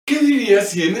pasaría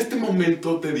si en este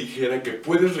momento te dijera que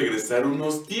puedes regresar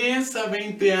unos 10 a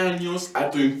 20 años a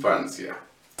tu infancia?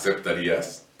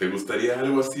 ¿Aceptarías? ¿Te gustaría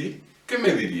algo así? ¿Qué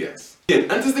me dirías? Bien,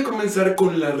 antes de comenzar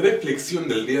con la reflexión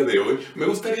del día de hoy, me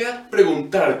gustaría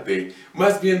preguntarte,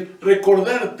 más bien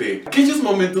recordarte, aquellos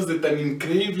momentos de tan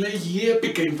increíble y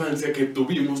épica infancia que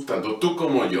tuvimos tanto tú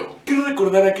como yo. Quiero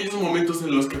recordar aquellos momentos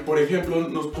en los que, por ejemplo,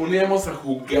 nos poníamos a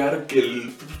jugar que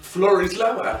el floor es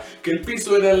lava, que el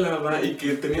piso era lava y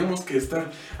que teníamos que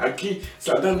estar aquí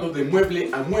saltando de mueble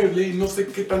a mueble y no sé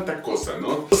qué tanta cosa,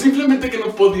 ¿no? O simplemente que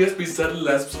no podías pisar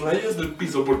las rayas del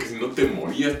piso porque si no te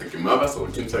morías, te quemabas o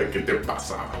quién sabe qué te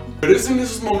pasaba. Pero es en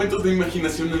esos momentos de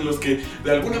imaginación en los que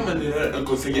de alguna manera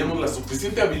conseguíamos la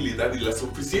suficiente habilidad y la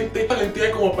suficiente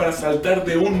valentía como para saltar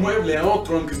de un mueble a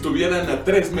otro aunque estuvieran a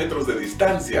 3 metros de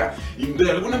distancia. Y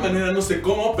de alguna manera no sé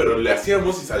cómo, pero le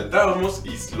hacíamos y saltábamos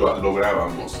y lo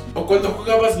lográbamos. O cuando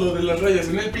jugabas lo de las rayas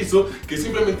en el piso, que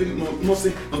simplemente, no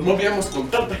sé, nos movíamos con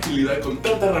tanta agilidad, con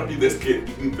tanta rapidez que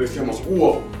decíamos,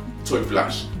 wow, soy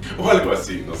Flash. O algo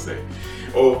así, no sé.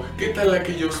 O ¿qué tal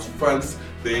aquellos fans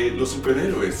de los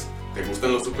superhéroes? ¿Te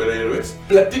gustan los superhéroes?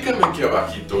 Platícame aquí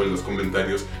abajito en los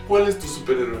comentarios cuál es tu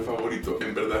superhéroe favorito,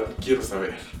 en verdad quiero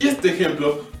saber. Y este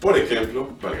ejemplo, por ejemplo,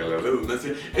 valga la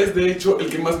redundancia, es de hecho el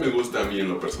que más me gusta a mí en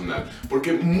lo personal,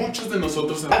 porque muchos de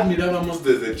nosotros admirábamos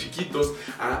desde chiquitos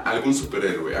a algún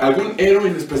superhéroe, a algún héroe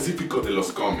en específico de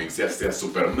los cómics, ya sea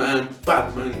Superman,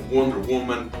 Batman, Wonder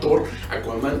Woman, Thor,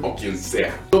 Aquaman o quien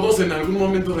sea. Todos en algún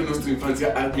momento de nuestra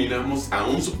infancia admiramos a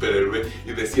un superhéroe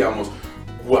y decíamos,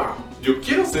 wow, yo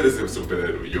quiero ser ese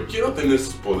superhéroe, yo quiero tener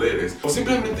sus poderes. O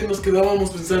simplemente nos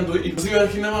quedábamos pensando y nos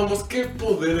imaginábamos qué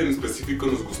poder en específico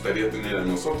nos gustaría tener a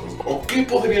nosotros. O qué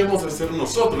podríamos hacer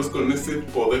nosotros con ese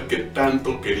poder que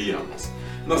tanto queríamos.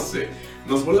 No sé,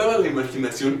 nos volaba la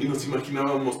imaginación y nos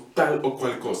imaginábamos tal o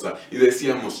cual cosa. Y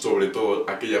decíamos sobre todo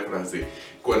aquella frase,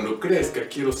 cuando crezca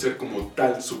quiero ser como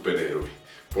tal superhéroe.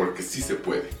 Porque sí se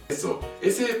puede. Eso,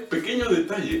 ese pequeño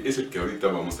detalle es el que ahorita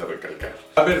vamos a recalcar.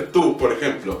 A ver tú, por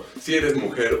ejemplo, si eres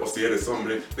mujer o si eres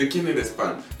hombre, ¿de quién eres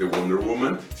fan? ¿De Wonder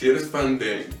Woman? Si eres fan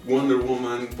de Wonder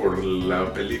Woman por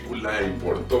la película y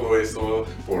por todo eso,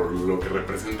 por lo que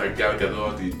representa Gal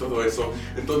Gadot y todo eso,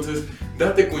 entonces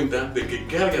date cuenta de que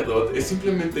Gal Gadot es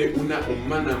simplemente una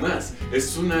humana más.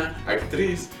 Es una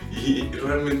actriz y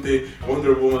realmente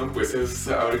Wonder Woman pues es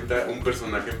ahorita un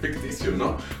personaje ficticio,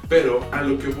 ¿no? Pero a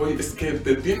lo que voy es que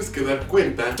te tienes que dar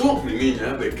cuenta, tú, mi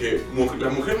niña, de que la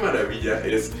Mujer Maravilla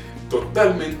es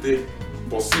totalmente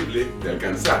posible de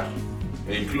alcanzar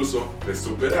e incluso de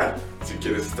superar. Si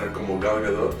quieres estar como Gal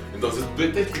Gadot, entonces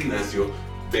vete al gimnasio,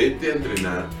 vete a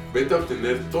entrenar, vete a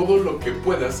obtener todo lo que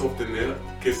puedas obtener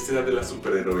que sea de la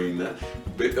superheroína,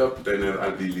 vete a obtener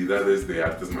habilidades de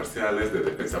artes marciales, de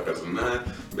defensa personal,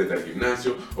 vete al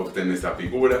gimnasio, obtén esa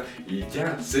figura y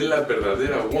ya, sé la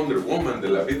verdadera Wonder Woman de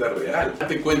la vida real.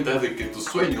 Date cuenta de que tus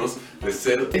sueños de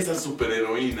ser esa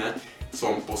superheroína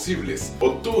son posibles.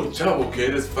 O tú, chavo, que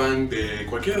eres fan de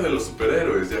cualquiera de los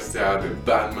superhéroes, ya sea de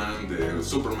Batman, de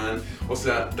Superman, o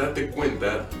sea, date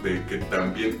cuenta de que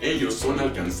también ellos son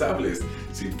alcanzables.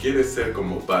 Si quieres ser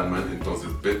como Batman, entonces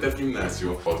vete al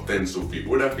gimnasio, obtén su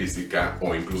figura física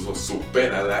o incluso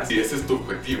supérala. Si ese es tu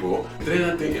objetivo,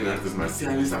 entrénate en artes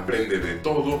marciales, aprende de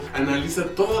todo, analiza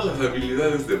todas las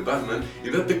habilidades de Batman y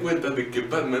date cuenta de que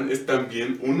Batman es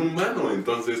también un humano.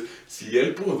 Entonces, si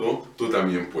él pudo, tú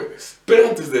también puedes. Pero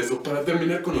antes de eso, para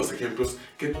terminar con los ejemplos,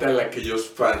 ¿qué tal aquellos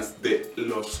fans de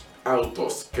los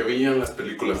autos que veían las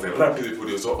películas de Rápido y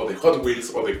Furioso o de Hot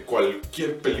Wheels o de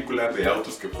cualquier película de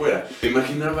autos que fuera? Te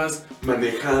imaginabas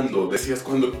manejando, decías,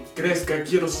 cuando crezca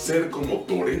quiero ser como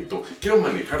Toretto, quiero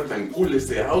manejar tan cool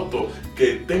ese auto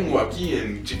que tengo aquí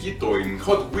en chiquito, en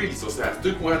Hot Wheels, o sea,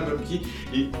 estoy jugando aquí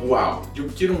y wow, yo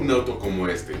quiero un auto como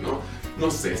este, ¿no? No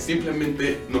sé,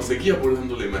 simplemente nos seguía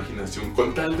volando la imaginación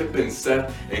con tal de pensar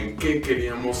en qué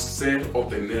queríamos ser o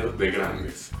tener de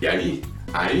grandes. Y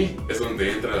ahí es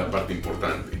donde entra la parte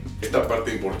importante. Esta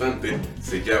parte importante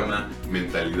se llama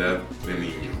mentalidad de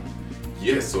niño. Y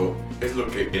eso es lo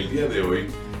que el día de hoy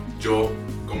yo,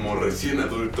 como recién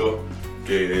adulto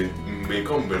que me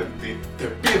convertí, te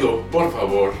pido por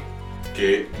favor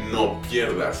que no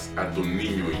pierdas a tu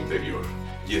niño interior.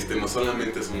 Y este no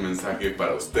solamente es un mensaje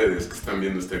para ustedes que están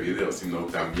viendo este video, sino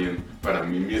también para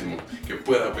mí mismo, que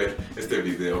pueda ver este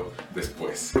video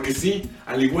después. Porque sí,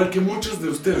 al igual que muchos de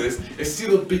ustedes, he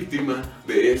sido víctima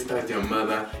de esta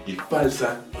llamada y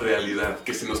falsa realidad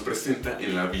que se nos presenta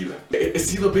en la vida. He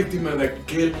sido víctima de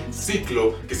aquel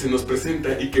ciclo que se nos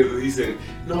presenta y que dicen,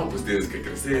 no, pues tienes que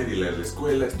crecer, ir a la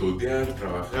escuela, estudiar,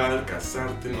 trabajar,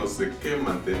 casarte, no sé qué,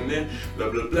 mantener, bla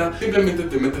bla bla. Simplemente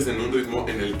te metes en un ritmo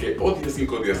en el que odias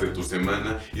incondicionalmente días de tu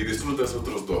semana y disfrutas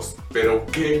otros 2. Pero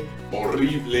qué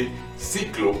horrible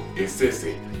ciclo es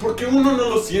ese. Porque uno no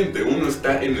lo siente, uno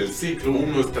está en el ciclo,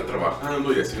 uno está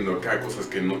trabajando y haciendo acá cosas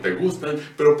que no te gustan,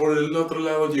 pero por el otro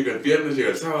lado llega el viernes, llega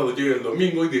el sábado, llega el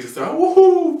domingo y dices,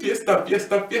 fiesta,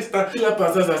 fiesta, fiesta. Y la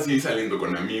pasas así saliendo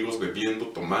con amigos, bebiendo,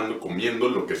 tomando, comiendo,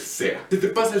 lo que sea. Se te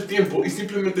pasa el tiempo y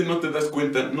simplemente no te das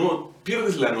cuenta, no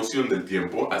pierdes la noción del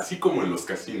tiempo, así como en los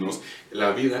casinos,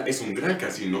 la vida es un gran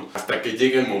casino, hasta que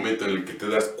llega el momento en el que te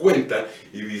das cuenta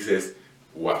y dices,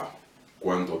 wow,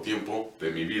 cuánto tiempo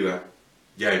de mi vida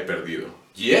ya he perdido.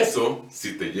 Y eso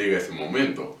si te llega ese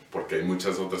momento, porque hay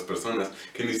muchas otras personas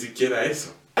que ni siquiera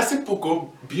eso. Hace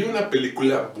poco vi una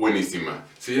película buenísima,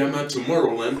 se llama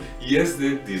Tomorrowland y es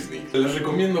de Disney. Se las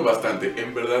recomiendo bastante,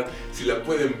 en verdad, si la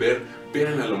pueden ver,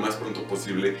 véanla lo más pronto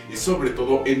posible y sobre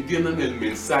todo entiendan el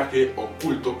mensaje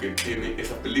oculto que tiene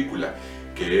esa película,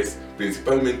 que es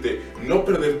principalmente no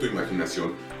perder tu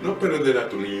imaginación, no perder a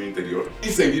tu niño interior y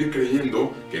seguir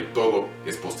creyendo que todo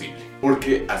es posible.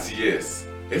 Porque así es.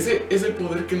 Ese es el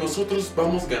poder que nosotros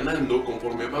vamos ganando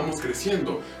conforme vamos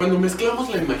creciendo. Cuando mezclamos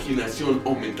la imaginación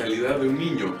o mentalidad de un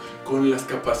niño con las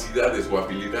capacidades o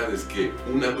habilidades que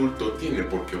un adulto tiene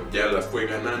porque ya las fue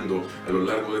ganando a lo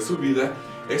largo de su vida,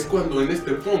 es cuando en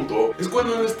este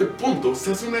punto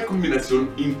se hace una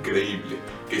combinación increíble,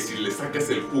 que si le sacas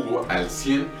el jugo al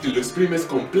 100, si lo exprimes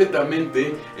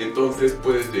completamente, entonces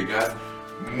puedes llegar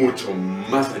mucho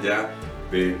más allá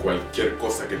de cualquier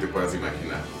cosa que te puedas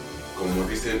imaginar. Como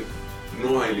dicen,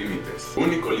 no hay límites. El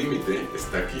único límite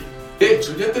está aquí. De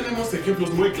hecho, ya tenemos ejemplos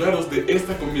muy claros de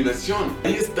esta combinación.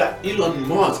 Ahí está Elon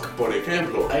Musk, por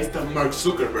ejemplo. Ahí está Mark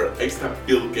Zuckerberg. Ahí está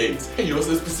Bill Gates. Ellos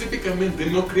específicamente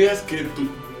no creas que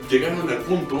llegaron al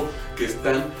punto que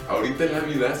están ahorita en la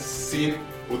vida sin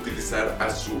utilizar a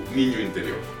su niño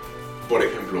interior. Por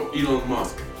ejemplo, Elon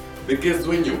Musk. ¿De qué es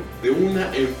dueño? De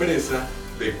una empresa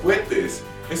de cohetes.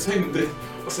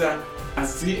 O sea,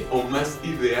 así o más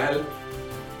ideal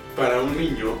para un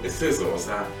niño es eso, o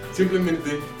sea,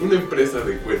 simplemente una empresa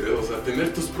de cohetes, o sea,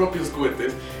 tener tus propios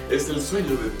cohetes es el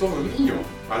sueño de todo niño,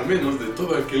 al menos de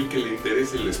todo aquel que le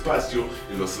interese el espacio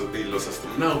y los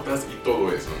astronautas y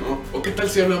todo eso, ¿no? ¿O qué tal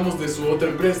si hablamos de su otra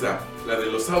empresa, la de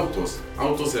los autos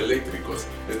eléctricos?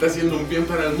 Está haciendo un bien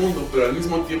para el mundo, pero al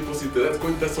mismo tiempo, si te das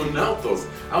cuenta, son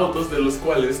autos de los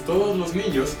cuales todos los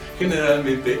niños,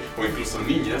 generalmente, o incluso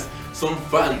niñas, son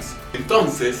fans.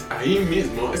 Entonces, ahí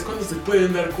mismo es cuando se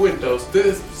pueden dar cuenta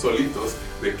ustedes solitos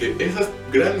de que esas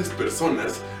grandes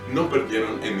personas no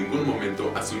perdieron en ningún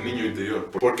momento a su niño interior,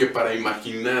 porque para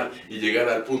imaginar y llegar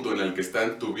al punto en el que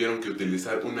están tuvieron que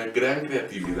utilizar una gran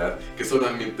creatividad que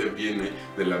solamente viene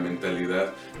de la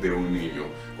mentalidad de un niño.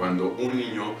 Cuando un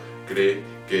niño cree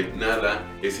que nada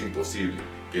es imposible,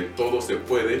 que todo se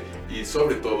puede y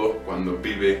sobre todo cuando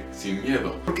vive sin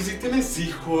miedo. Porque si tienes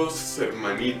hijos,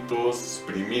 hermanitos,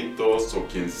 primitos o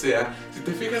quien sea, si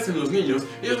te fijas en los niños,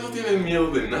 ellos no tienen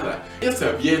miedo de nada. Ellos se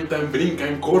avientan,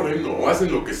 brincan, corren o hacen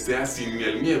lo que sea sin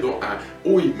el miedo a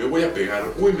uy, me voy a pegar,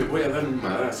 uy, me voy a dar un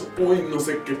madrazo, uy, no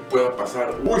sé qué pueda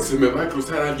pasar, uy, se me va a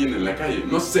cruzar alguien en la calle,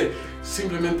 no sé.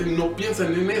 Simplemente no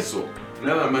piensan en eso.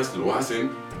 Nada más lo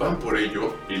hacen, van por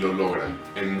ello y lo logran,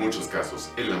 en muchos casos,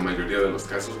 en la mayoría de los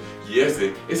casos, y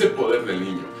ese es el poder del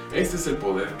niño. Ese es el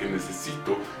poder que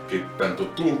necesito que tanto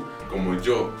tú como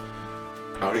yo,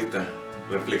 ahorita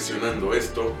reflexionando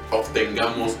esto,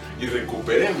 obtengamos y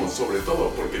recuperemos, sobre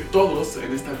todo, porque todos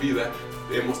en esta vida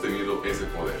hemos tenido ese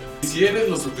poder. Y si eres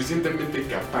lo suficientemente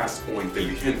capaz o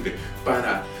inteligente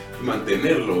para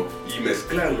mantenerlo y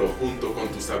mezclarlo junto con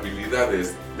tus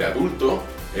habilidades de adulto,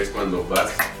 es cuando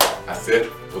vas a ser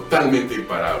totalmente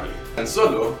imparable. Tan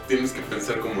solo tienes que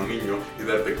pensar como niño y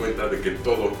darte cuenta de que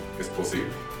todo es posible.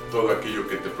 Todo aquello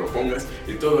que te propongas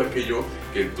y todo aquello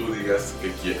que tú digas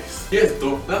que quieres. Y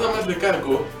esto, nada más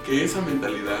recargo que esa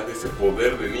mentalidad, ese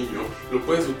poder de niño, lo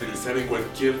puedes utilizar en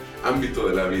cualquier ámbito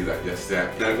de la vida, ya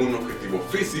sea en algún objetivo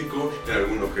físico, en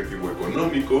algún objetivo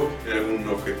económico, en algún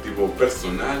objetivo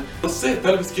personal. No sé,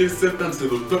 tal vez quieres ser tan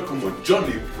seductor como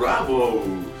Johnny Bravo.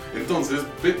 Entonces,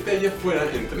 vete allá afuera,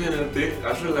 entrénate,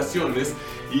 haz relaciones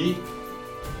y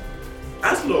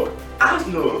hazlo.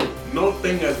 No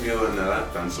tengas miedo a nada,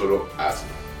 tan solo hazlo.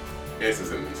 Ese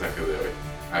es el mensaje de hoy.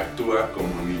 Actúa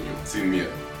como niño, sin miedo.